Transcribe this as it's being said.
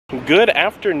Good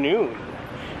afternoon.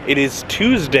 It is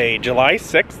Tuesday, July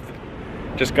 6th.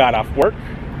 Just got off work.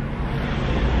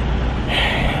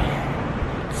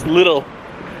 It's a little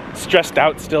stressed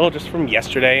out still just from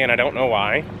yesterday, and I don't know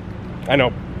why. I know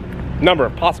a number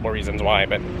of possible reasons why,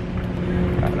 but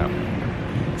I don't know.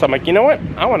 So I'm like, you know what?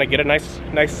 I want to get a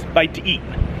nice bite to eat.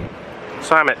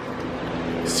 So I'm at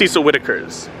Cecil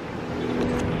Whitaker's.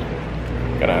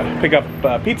 Gonna pick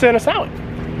up pizza and a salad.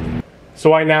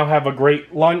 So I now have a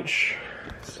great lunch,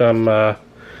 some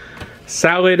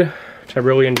salad, which I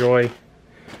really enjoy,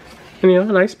 and a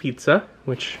nice pizza,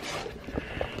 which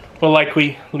will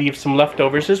likely leave some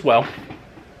leftovers as well.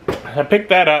 I picked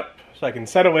that up so I can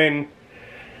settle in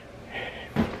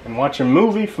and watch a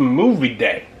movie from movie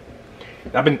day.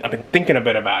 I've been thinking a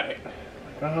bit about it.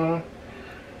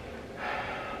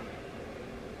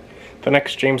 The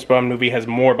next James Bond movie has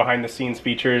more behind-the-scenes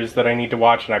features that I need to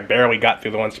watch, and I barely got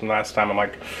through the ones from last time. I'm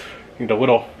like, I need a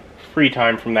little free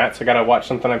time from that, so I gotta watch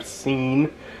something I've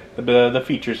seen the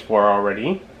features for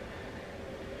already.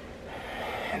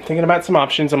 And thinking about some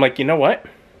options, I'm like, you know what?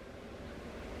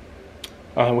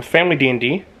 With Family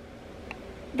D&D,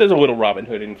 there's a little Robin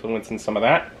Hood influence in some of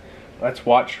that. Let's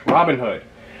watch Robin Hood.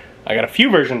 I got a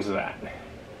few versions of that.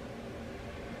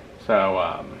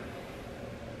 So,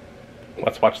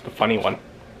 let's watch the funny one.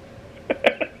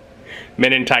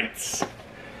 Men in Tights.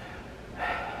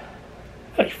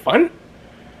 That'd be fun.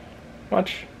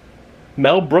 Watch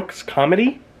Mel Brooks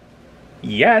comedy?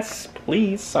 Yes,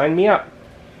 please sign me up.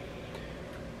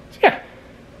 So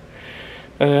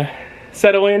yeah.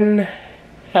 Settle in,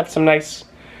 have some nice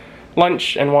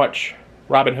lunch, and watch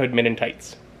Robin Hood Men in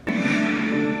Tights.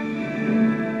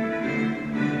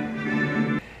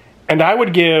 And I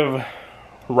would give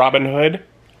Robin Hood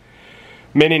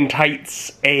Men in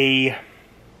Tights a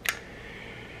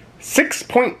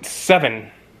 6.7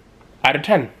 out of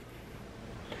 10.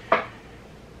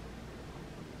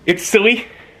 It's silly.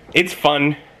 It's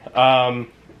fun. I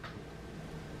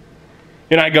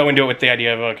go into it with the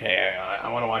idea of, okay,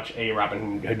 I want to watch a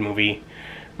Robin Hood movie.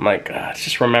 I'm like, let's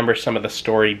just remember some of the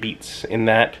story beats in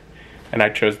that. And I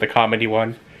chose the comedy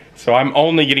one. So I'm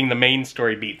only getting the main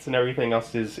story beats, and everything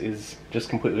else is just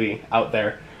completely out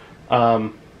there.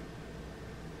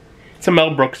 It's a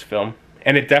Mel Brooks film,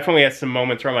 and it definitely has some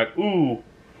moments where I'm like, ooh,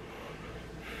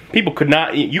 you could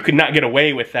not get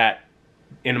away with that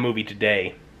in a movie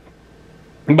today.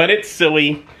 But it's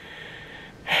silly,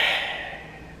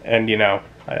 and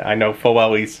I know full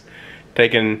well he's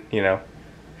taking,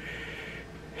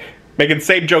 making the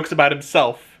same jokes about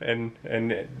himself, and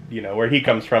where he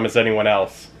comes from as anyone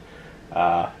else.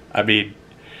 I mean,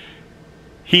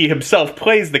 he himself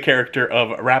plays the character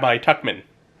of Rabbi Tuckman.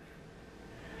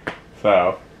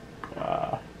 So,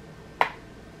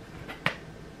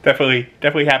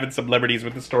 definitely having some liberties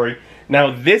with the story.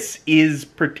 Now, this is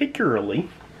particularly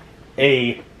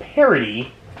a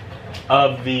parody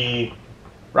of the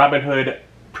Robin Hood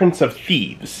Prince of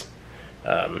Thieves.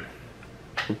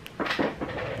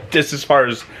 Just as far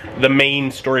as the main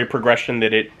story progression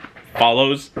that it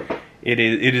follows, it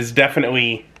is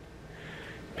definitely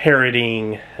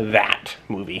parodying that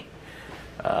movie.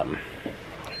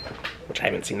 Which I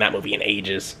haven't seen that movie in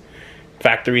ages. In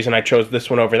fact, the reason I chose this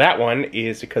one over that one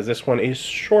is because this one is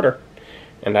shorter,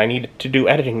 and I need to do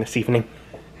editing this evening.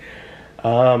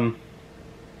 But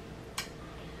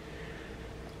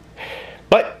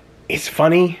it's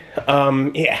funny.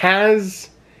 It has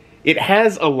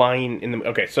a line in the...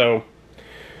 Okay, so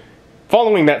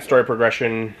following that story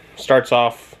progression starts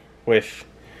off with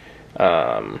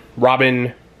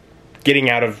Robin getting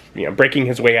out of, breaking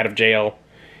his way out of jail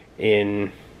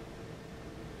in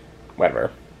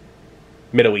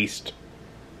Middle East,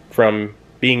 from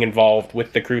being involved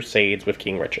with the Crusades with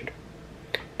King Richard,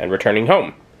 and returning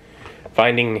home,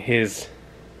 finding his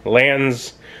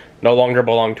lands no longer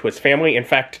belong to his family. In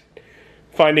fact,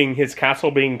 finding his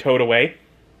castle being towed away.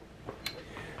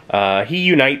 He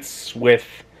unites with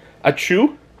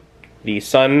Achu, the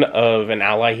son of an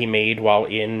ally he made while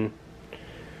in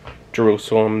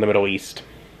Jerusalem, the Middle East,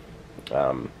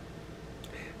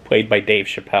 played by Dave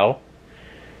Chappelle.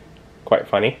 Quite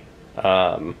funny.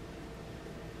 And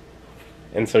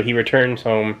so he returns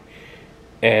home,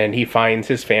 and he finds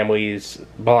his family's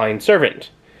blind servant,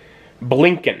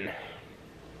 Blinken.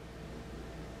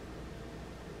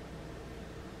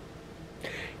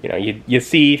 You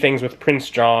see things with Prince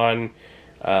John,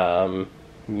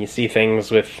 you see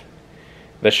things with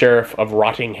the Sheriff of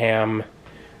Rottingham.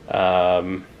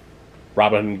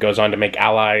 Robin goes on to make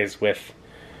allies with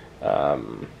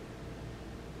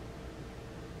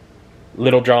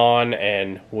Little John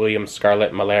and William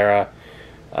Scarlet Malera,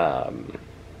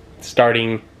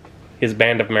 starting his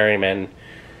band of merry men,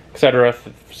 etc.,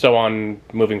 so on,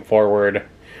 moving forward.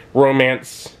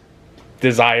 Romance,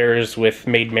 desires with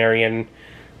Maid Marian,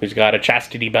 who's got a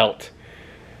chastity belt.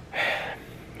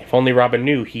 If only Robin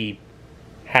knew he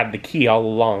had the key all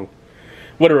along.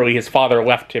 Literally, his father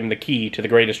left him the key to the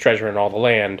greatest treasure in all the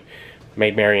land,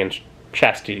 Maid Marian's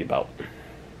chastity belt.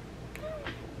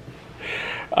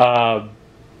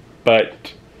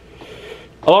 But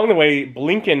along the way,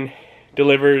 Blinken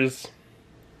delivers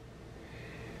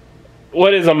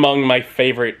what is among my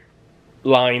favorite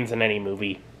lines in any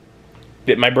movie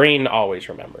that my brain always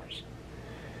remembers.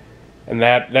 And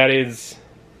that is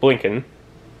Blinken,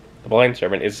 the blind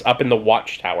servant, is up in the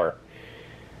watchtower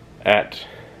at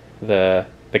the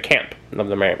camp of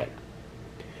the Merrymen.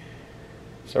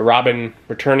 So Robin,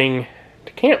 returning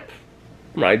to camp,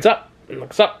 rides up and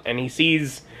looks up, and he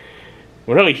sees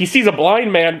a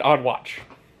blind man on watch.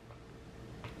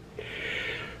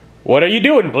 "What are you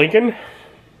doing, Blinken?"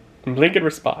 And Blinken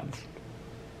responds,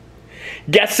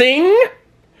 "Guessing?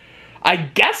 I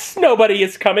guess nobody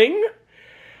is coming."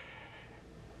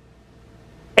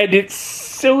 And it's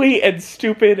silly and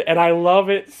stupid, and I love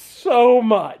it so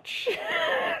much.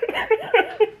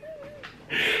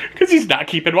 Because he's not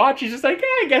keeping watch. He's just like,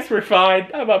 I guess we're fine.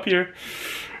 I'm up here.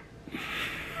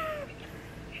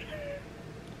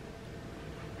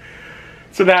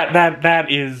 So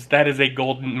that is a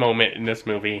golden moment in this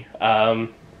movie. And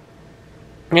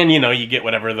you know, you get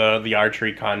whatever the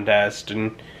archery contest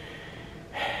and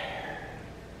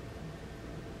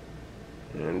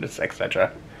just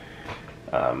etc.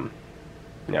 You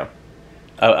know,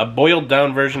 a boiled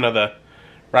down version of the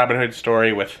Robin Hood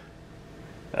story with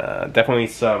definitely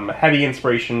some heavy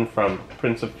inspiration from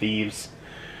Prince of Thieves,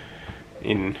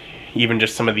 in even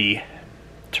just some of the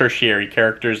tertiary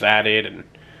characters added and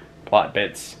plot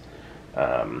bits.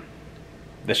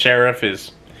 The sheriff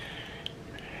is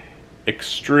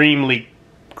extremely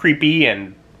creepy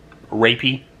and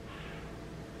rapey,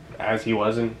 as he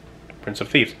was in Prince of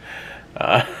Thieves.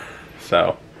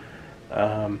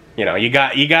 You know, you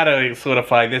gotta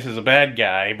solidify this is a bad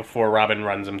guy before Robin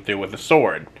runs him through with a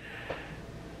sword.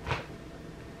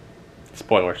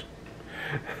 Spoilers.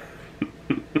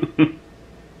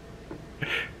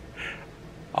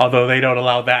 Although they don't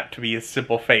allow that to be a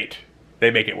simple fate. They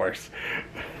make it worse.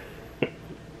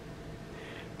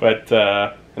 But,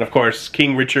 and of course,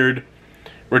 King Richard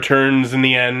returns in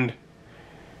the end.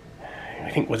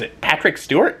 I think, was it Patrick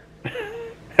Stewart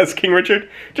as King Richard?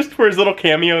 Just for his little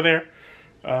cameo there.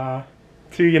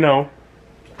 To, you know,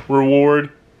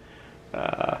 reward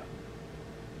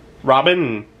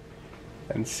Robin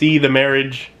and see the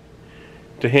marriage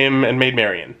to him and Maid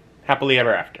Marian happily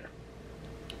ever after.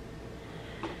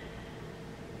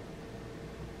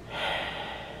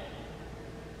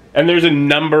 And there's a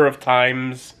number of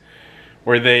times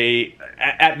where they,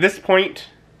 at this point,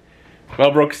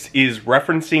 Mel Brooks is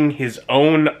referencing his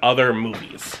own other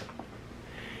movies.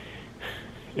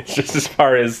 It's just as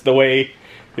far as the way,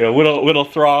 you know, little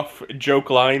throw-off joke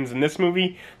lines in this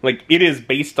movie, like, it is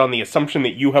based on the assumption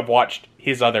that you have watched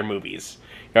his other movies.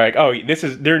 You're like, oh, this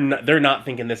is, they're not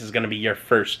thinking this is going to be your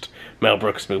first Mel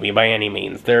Brooks movie by any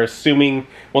means. They're assuming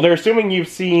you've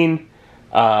seen,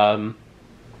 let's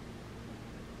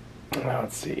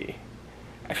see,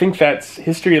 I think that's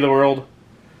History of the World,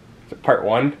 Part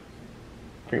 1, I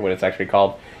forget what it's actually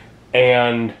called,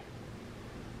 and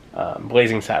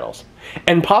Blazing Saddles.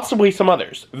 And possibly some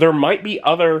others. There might be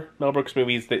other Mel Brooks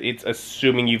movies that it's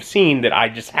assuming you've seen that I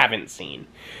just haven't seen.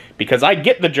 Because I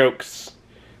get the jokes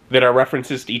that are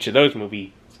references to each of those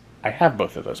movies. I have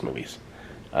both of those movies.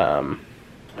 I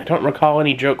don't recall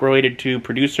any joke related to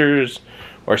Producers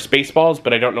or Spaceballs,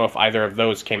 but I don't know if either of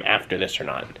those came after this or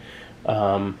not.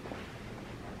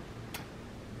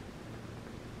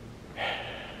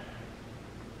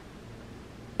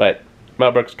 But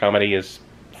Mel Brooks comedy is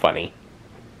funny.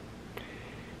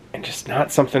 And just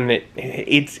not something that...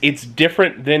 It's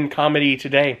different than comedy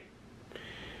today.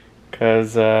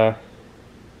 Because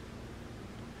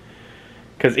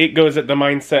it goes at the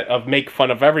mindset of make fun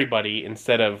of everybody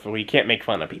instead of, well, you can't make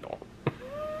fun of people.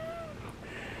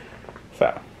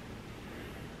 So.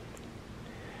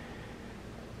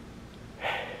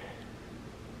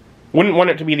 Wouldn't want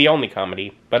it to be the only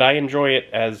comedy, but I enjoy it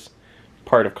as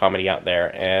part of comedy out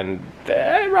there. And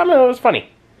Robin Hood was funny.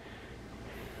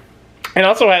 And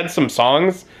also had some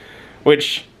songs,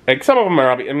 which, like, some of them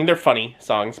are, I mean, they're funny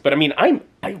songs, but I mean, I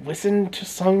listen to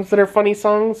songs that are funny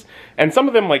songs, and some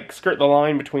of them, like, skirt the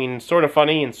line between sort of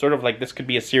funny and sort of like this could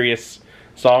be a serious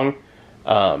song.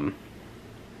 They're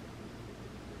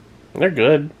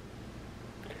good.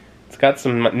 It's got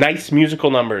some nice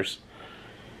musical numbers.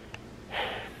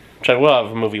 which I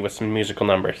love a movie with some musical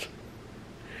numbers.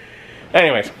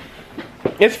 Anyways,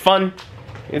 it's fun,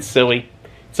 it's silly,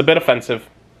 it's a bit offensive.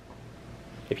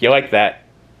 If you like that,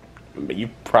 but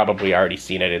you've probably already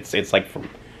seen it. It's like from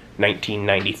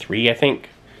 1993, I think.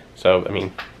 So, I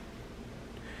mean,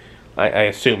 I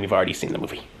assume you've already seen the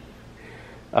movie.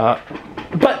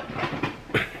 But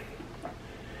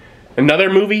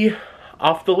another movie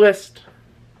off the list.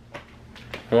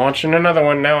 I'm watching another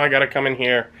one. Now I gotta come in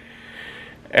here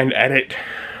and edit.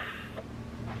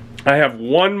 I have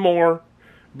one more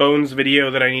Bones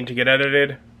video that I need to get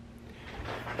edited.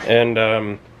 And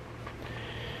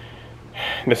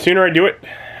the sooner I do it,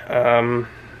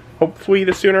 hopefully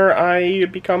the sooner I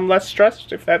become less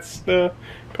stressed, if that's the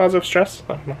cause of stress.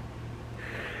 I don't know.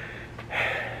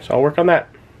 So I'll work on that.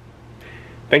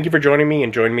 Thank you for joining me,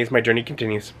 and join me as my journey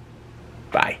continues.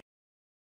 Bye.